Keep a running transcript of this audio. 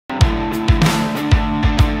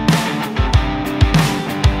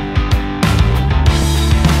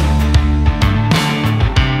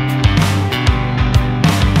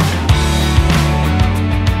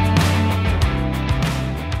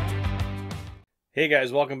Hey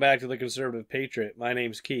guys, welcome back to the Conservative Patriot. My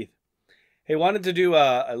name's Keith. Hey, wanted to do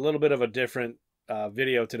a little bit of a different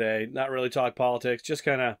video today. Not really talk politics, just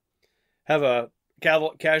kind of have a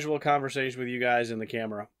casual conversation with you guys in the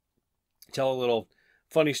camera. Tell a little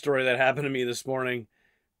funny story that happened to me this morning.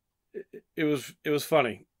 It was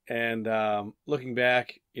funny, and looking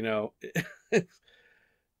back,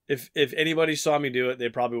 if anybody saw me do it, they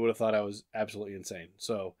probably would have thought I was absolutely insane.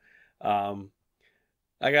 So. Um,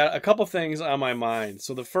 I got a couple things on my mind.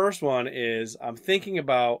 So the first one is I'm thinking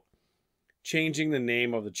about changing the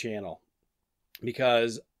name of the channel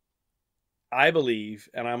because I believe,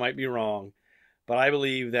 and I might be wrong, but I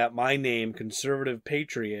believe that my name, Conservative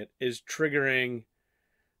Patriot, is triggering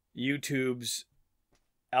YouTube's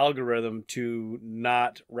algorithm to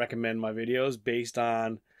not recommend my videos based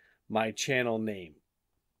on my channel name.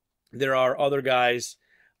 There are other guys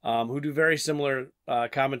who do very similar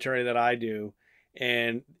commentary that I do,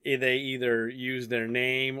 and they either use their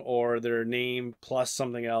name or their name plus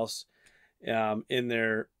something else in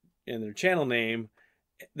their channel name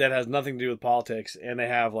that has nothing to do with politics, and they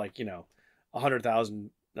have 100,000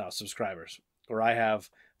 subscribers, or I have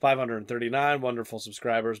 539 wonderful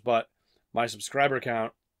subscribers, but my subscriber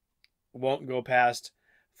count won't go past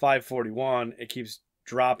 541. It keeps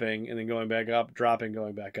dropping and then going back up, dropping,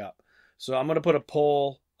 going back up. So I'm going to put a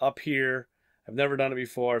poll up here. I've never done it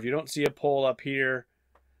before. If you don't see a poll up here,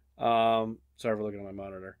 sorry for looking at my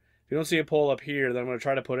monitor. If you don't see a poll up here, then I'm going to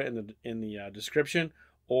try to put it in the description.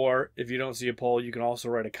 Or if you don't see a poll, you can also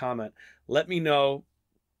write a comment. Let me know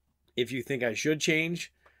if you think I should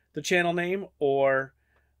change the channel name or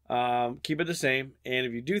keep it the same. And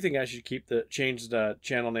if you do think I should change the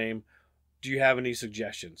channel name, do you have any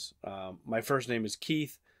suggestions? My first name is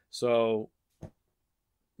Keith, so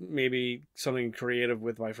maybe something creative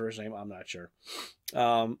with my first name. I'm not sure.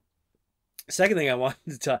 Second thing I want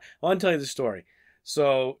to tell you the story.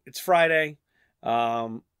 So it's Friday. I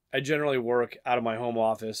generally work out of my home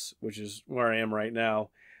office, which is where I am right now.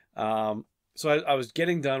 So I was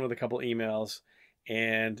getting done with a couple emails,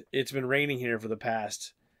 and it's been raining here for the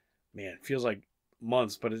past, man, it feels like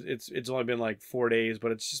months, but it's only been like 4 days,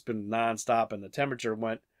 but it's just been nonstop, and the temperature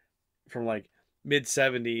went from like mid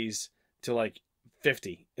 70s to like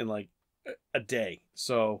 50 in like a day.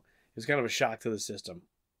 So it's kind of a shock to the system.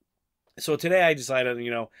 So today I decided,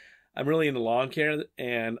 I'm really into lawn care,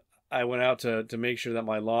 and I went out to make sure that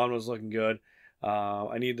my lawn was looking good.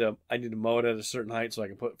 I need to mow it at a certain height so I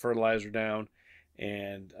can put fertilizer down,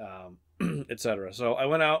 and etc. So I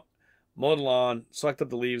went out, mowed the lawn, sucked up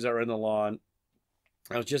the leaves that were in the lawn.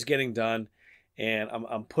 I was just getting done, and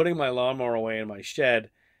I'm putting my lawnmower away in my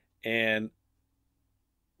shed, and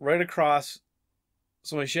right across,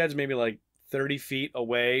 so my shed's maybe like 30 feet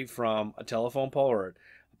away from a telephone pole or a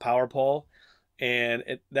power pole, and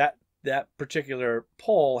that particular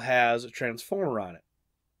pole has a transformer on it.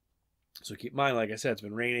 So keep in mind, like I said, it's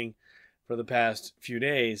been raining for the past few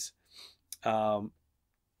days, and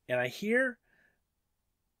I hear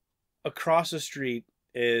across the street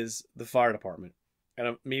is the fire department, and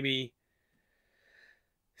I'm maybe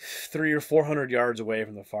 300 or 400 yards away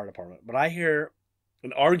from the fire department. But I hear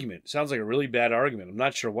an argument. Sounds like a really bad argument. I'm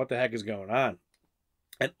not sure what the heck is going on.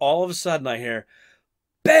 And all of a sudden I hear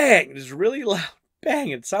bang! This really loud bang.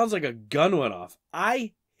 It sounds like a gun went off.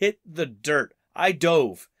 I hit the dirt. I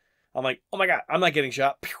dove. I'm like, oh my God, I'm not getting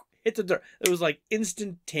shot. Pew, hit the dirt. It was like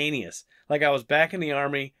instantaneous. Like I was back in the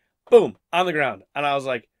army. Boom, on the ground. And I was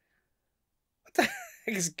like, what the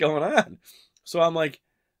heck is going on? So I'm like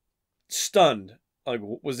stunned. Like,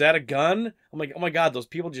 was that a gun? I'm like, oh my God, those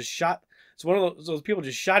people just shot. It's one of those people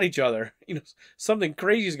just shot each other. Something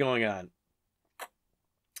crazy is going on.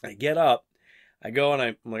 I get up, I go, and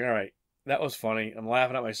I'm like, all right, that was funny. I'm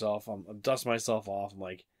laughing at myself. I'm dusting myself off. I'm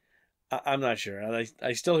like, I'm not sure. And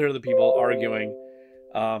I still hear the people arguing.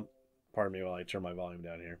 Pardon me while I turn my volume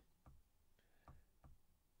down here.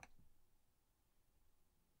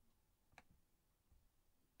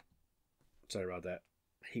 Sorry about that.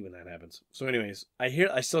 I hate when that happens. So anyways,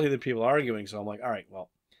 I still hear the people arguing. So I'm like, all right, well,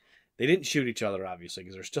 they didn't shoot each other, obviously,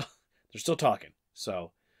 because they're still talking.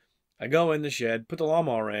 So I go in the shed, put the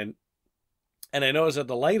lawnmower in, and I notice that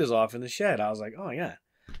the light is off in the shed. I was like, oh yeah,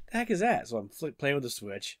 the heck is that? So I'm playing with the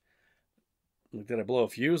switch. Like, did I blow a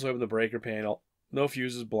fuse? Open the breaker panel. No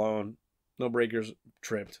fuse is blown. No breakers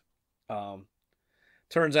tripped.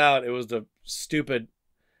 Turns out it was the stupid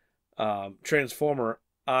transformer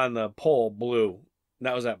on the pole blew. And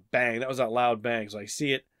that was that bang. That was that loud bang. So I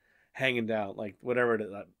see it hanging down, like whatever it is.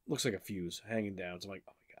 That looks like a fuse hanging down. So I'm like,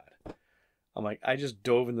 oh my God. I'm like, I just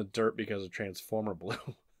dove in the dirt because a transformer blew.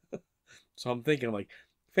 So I'm thinking, I'm like,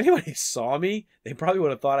 if anybody saw me, they probably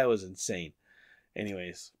would have thought I was insane.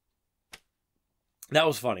 anyways, that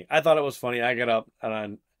was funny. I thought it was funny. I got up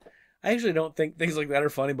and I usually don't think things like that are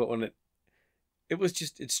funny, but when it was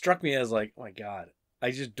just, it struck me as like, oh my God,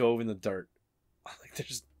 I just dove in the dirt. Like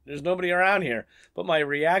there's nobody around here. But my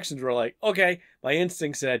reactions were like, okay, my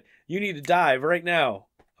instinct said, you need to dive right now.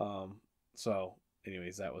 So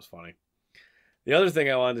anyways, that was funny. The other thing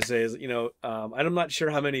I wanted to say is, I'm not sure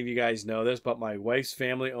how many of you guys know this, but my wife's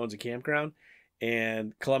family owns a campground,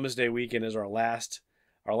 and Columbus Day weekend is our last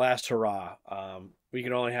hurrah. We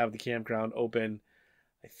can only have the campground open,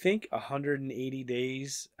 I think, 180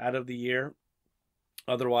 days out of the year.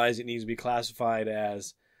 Otherwise, it needs to be classified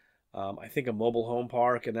as, I think, a mobile home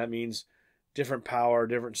park, and that means different power,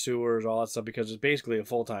 different sewers, all that stuff, because it's basically a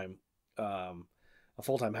full-time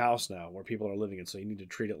house now where people are living in. So you need to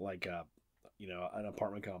treat it like an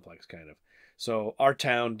apartment complex kind of. So our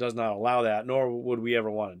town does not allow that, nor would we ever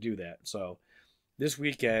want to do that. So this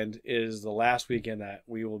weekend is the last weekend that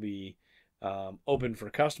we will be open for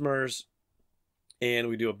customers, and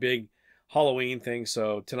we do a big Halloween thing.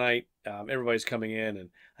 So tonight, everybody's coming in, and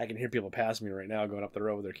I can hear people passing me right now going up the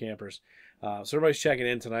road with their campers. So everybody's checking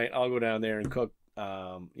in tonight. I'll go down there and cook,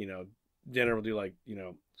 dinner. We'll do like,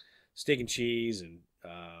 steak and cheese and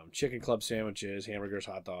chicken club sandwiches, hamburgers,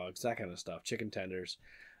 hot dogs, that kind of stuff, chicken tenders.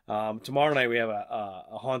 Tomorrow night we have a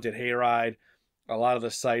haunted hayride. A lot of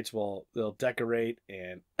the sites they'll decorate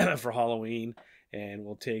and for Halloween, and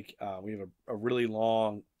we have a really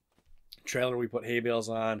long trailer we put hay bales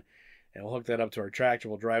on, and we'll hook that up to our tractor.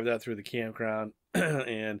 We'll drive that through the campground,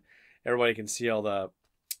 and everybody can see all the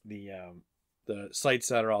sites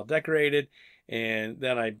that are all decorated. And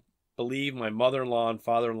then I believe my mother-in-law and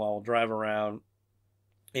father-in-law will drive around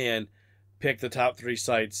and pick the top 3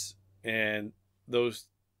 sites, and those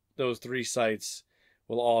 3 sites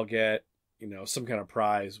will all get some kind of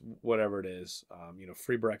prize, whatever it is,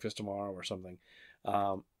 free breakfast tomorrow or something.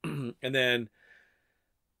 And then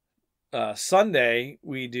Sunday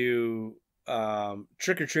we do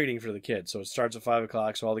trick-or-treating for the kids. So it starts at 5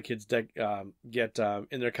 o'clock, so all the kids get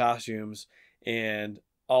in their costumes, and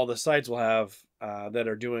all the sites will have that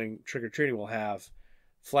are doing trick-or-treating will have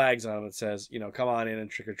flags on them that says, come on in and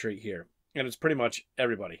trick-or-treat here. And it's pretty much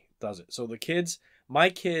everybody does it. So my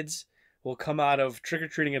kids will come out of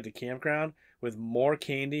trick-or-treating at the campground with more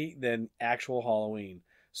candy than actual Halloween.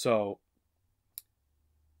 So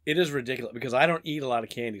it is ridiculous because I don't eat a lot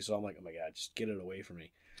of candy. So I'm like, oh my God, just get it away from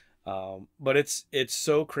me. But it's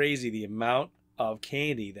so crazy the amount of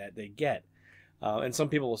candy that they get. And some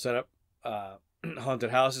people will set up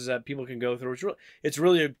haunted houses that people can go through. It's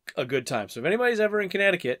really a good time. So if anybody's ever in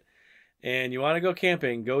Connecticut and you want to go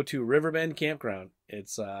camping, go to Riverbend Campground.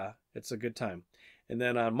 It's a good time. And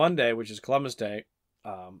then on Monday, which is Columbus Day,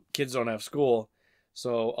 kids don't have school,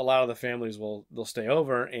 so a lot of the families they'll stay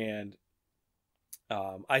over, and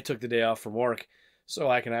I took the day off from work so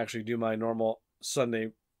I can actually do my normal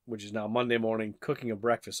Sunday, which is now Monday morning, cooking of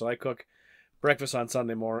breakfast. So I cook breakfast on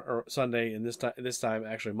Sunday, and this time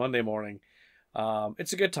actually Monday morning.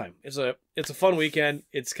 It's a good time. It's a fun weekend.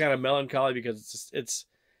 It's kind of melancholy because it's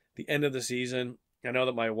the end of the season. I know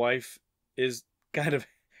that my wife is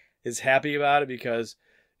happy about it because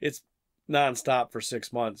it's nonstop for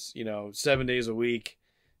 6 months, 7 days a week.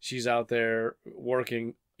 She's out there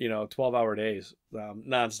working, 12-hour days,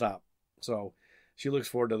 nonstop. So she looks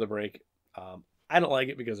forward to the break. I don't like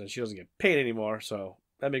it because then she doesn't get paid anymore. So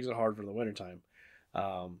that makes it hard for the wintertime.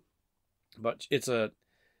 But it's a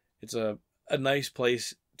nice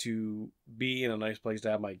place to be and a nice place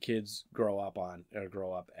to have my kids grow up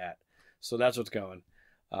at. So that's what's going.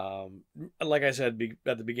 Like I said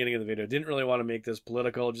at the beginning of the video, didn't really want to make this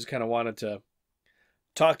political, just kind of wanted to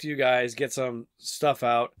talk to you guys, get some stuff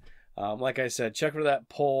out. Like I said, check for that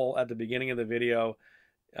poll at the beginning of the video,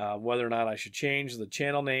 whether or not I should change the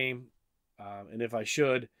channel name, and if I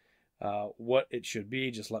should, what it should be,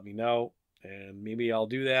 just let me know, and maybe I'll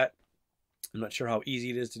do that. I'm not sure how easy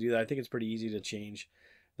it is to do that. I think it's pretty easy to change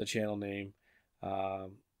the channel name, but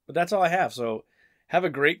that's all I have. So have a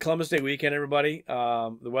great Columbus Day weekend, everybody.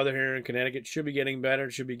 The weather here in Connecticut should be getting better.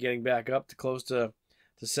 It should be getting back up to close to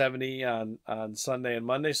 70 on Sunday and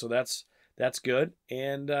Monday. So that's good.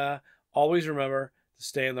 And always remember to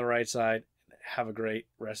stay on the right side. Have a great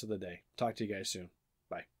rest of the day. Talk to you guys soon.